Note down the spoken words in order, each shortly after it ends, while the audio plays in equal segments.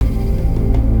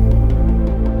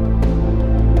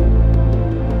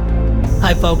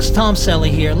Hi folks, Tom Selly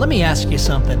here. Let me ask you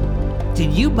something.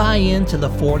 Did you buy into the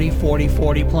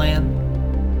 40-40-40 plan?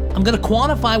 I'm going to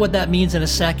quantify what that means in a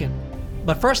second,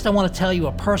 but first I want to tell you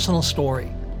a personal story.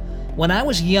 When I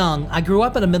was young, I grew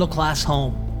up in a middle-class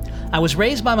home. I was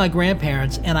raised by my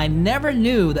grandparents, and I never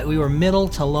knew that we were middle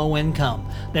to low income.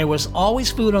 There was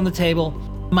always food on the table.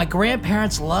 My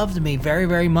grandparents loved me very,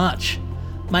 very much.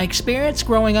 My experience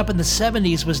growing up in the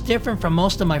 70s was different from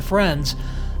most of my friends.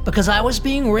 Because I was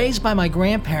being raised by my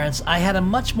grandparents, I had a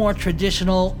much more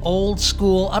traditional,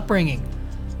 old-school upbringing.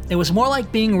 It was more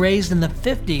like being raised in the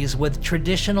 50s with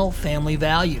traditional family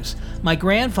values. My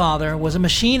grandfather was a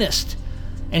machinist,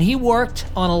 and he worked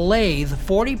on a lathe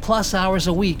 40-plus hours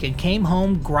a week and came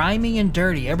home grimy and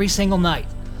dirty every single night.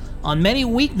 On many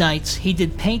weeknights, he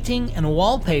did painting and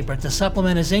wallpaper to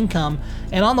supplement his income,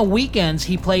 and on the weekends,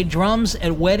 he played drums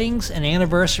at weddings and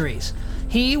anniversaries.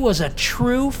 He was a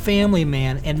true family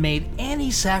man and made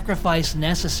any sacrifice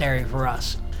necessary for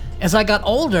us. As I got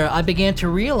older, I began to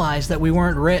realize that we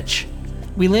weren't rich.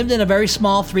 We lived in a very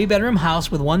small 3-bedroom house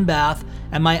with 1 bath,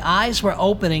 and my eyes were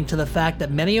opening to the fact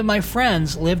that many of my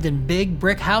friends lived in big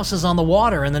brick houses on the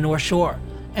water in the North Shore.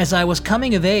 As I was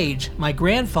coming of age, my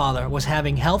grandfather was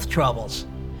having health troubles.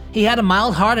 He had a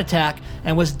mild heart attack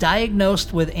and was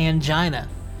diagnosed with angina.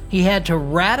 He had to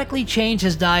radically change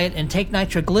his diet and take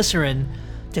nitroglycerin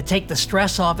to take the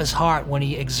stress off his heart when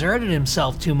he exerted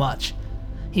himself too much.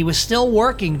 He was still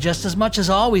working just as much as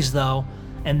always though,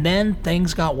 and then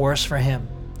things got worse for him.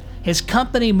 His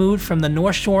company moved from the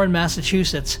North Shore in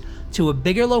Massachusetts to a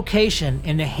bigger location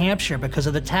in New Hampshire because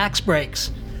of the tax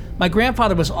breaks. My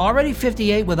grandfather was already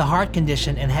 58 with a heart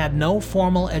condition and had no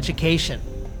formal education.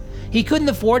 He couldn't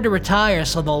afford to retire,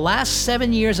 so the last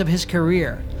 7 years of his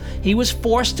career, he was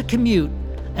forced to commute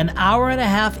an hour and a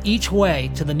half each way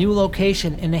to the new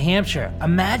location in New Hampshire.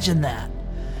 Imagine that.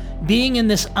 Being in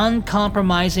this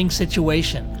uncompromising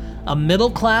situation, a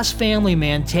middle-class family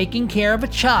man taking care of a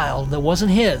child that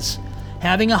wasn't his,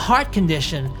 having a heart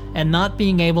condition and not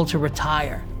being able to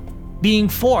retire. Being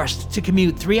forced to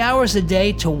commute 3 hours a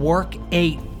day to work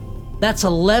 8. That's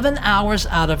 11 hours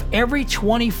out of every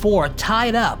 24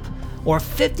 tied up, or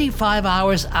 55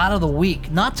 hours out of the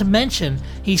week. Not to mention,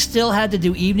 he still had to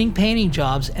do evening painting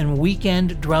jobs and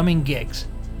weekend drumming gigs.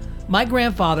 My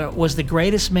grandfather was the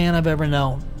greatest man I've ever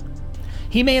known.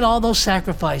 He made all those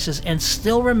sacrifices and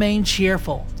still remained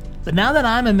cheerful. But now that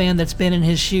I'm a man that's been in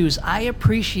his shoes, I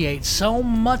appreciate so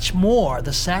much more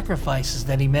the sacrifices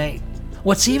that he made.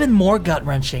 What's even more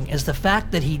gut-wrenching is the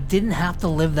fact that he didn't have to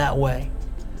live that way.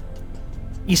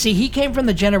 You see, he came from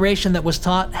the generation that was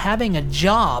taught having a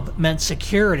job meant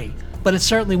security, but it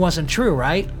certainly wasn't true,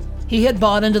 right? He had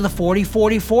bought into the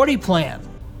 40-40-40 plan.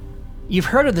 You've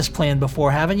heard of this plan before,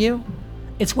 haven't you?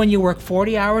 It's when you work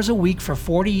 40 hours a week for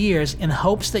 40 years in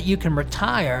hopes that you can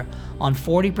retire on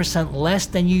 40% less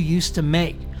than you used to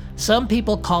make. Some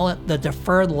people call it the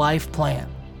deferred life plan.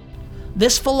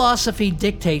 This philosophy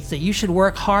dictates that you should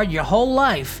work hard your whole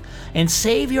life and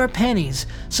save your pennies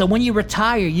so when you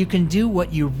retire you can do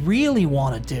what you really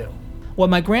want to do. What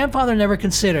my grandfather never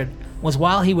considered was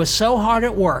while he was so hard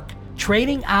at work,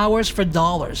 trading hours for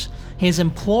dollars, his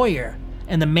employer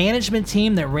and the management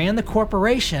team that ran the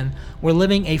corporation were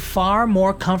living a far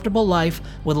more comfortable life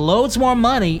with loads more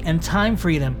money and time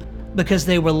freedom because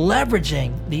they were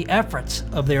leveraging the efforts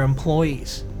of their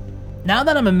employees. Now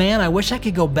that I'm a man, I wish I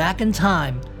could go back in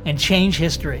time and change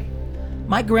history.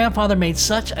 My grandfather made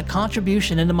such a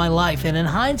contribution into my life, and in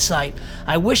hindsight,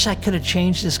 I wish I could have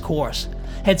changed his course.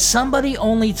 Had somebody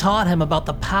only taught him about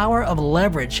the power of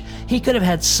leverage, he could have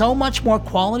had so much more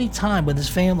quality time with his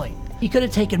family. He could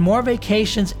have taken more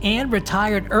vacations and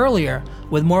retired earlier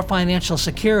with more financial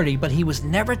security, but he was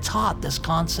never taught this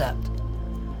concept.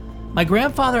 My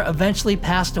grandfather eventually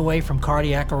passed away from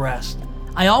cardiac arrest.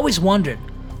 I always wondered,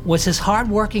 was his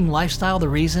hard-working lifestyle the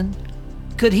reason?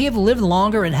 Could he have lived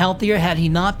longer and healthier had he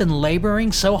not been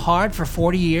laboring so hard for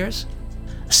 40 years?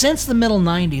 Since the middle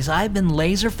 90s, I've been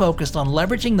laser-focused on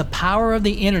leveraging the power of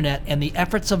the internet and the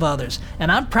efforts of others,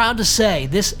 and I'm proud to say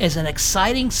this is an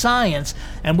exciting science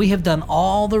and we have done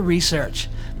all the research.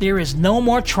 There is no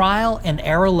more trial and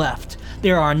error left.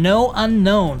 There are no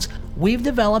unknowns. We've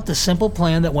developed a simple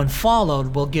plan that when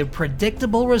followed will give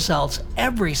predictable results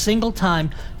every single time,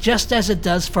 just as it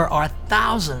does for our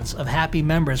thousands of happy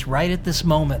members right at this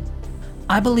moment.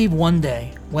 I believe one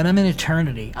day, when I'm in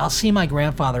eternity, I'll see my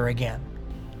grandfather again.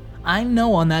 I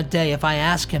know on that day if I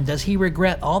ask him does he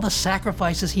regret all the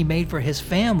sacrifices he made for his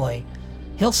family,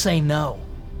 he'll say no.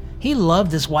 He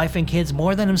loved his wife and kids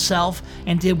more than himself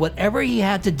and did whatever he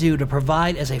had to do to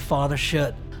provide as a father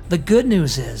should. The good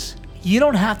news is, you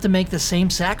don't have to make the same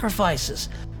sacrifices.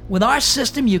 With our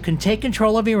system, you can take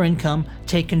control of your income,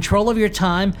 take control of your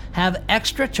time, have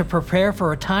extra to prepare for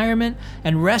retirement,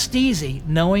 and rest easy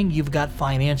knowing you've got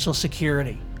financial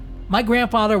security. My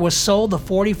grandfather was sold the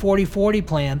 40-40-40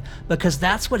 plan because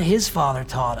that's what his father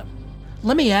taught him.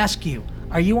 Let me ask you,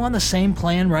 are you on the same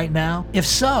plan right now? If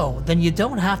so, then you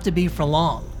don't have to be for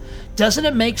long. Doesn't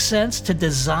it make sense to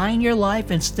design your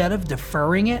life instead of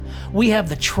deferring it? We have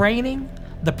the training,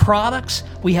 the products,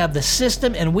 we have the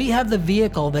system, and we have the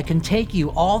vehicle that can take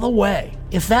you all the way.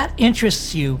 If that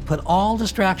interests you, put all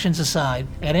distractions aside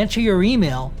and enter your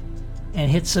email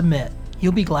and hit submit.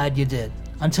 You'll be glad you did.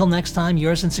 Until next time,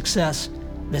 yours in success,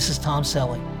 this is Tom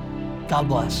Selly. God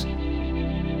bless.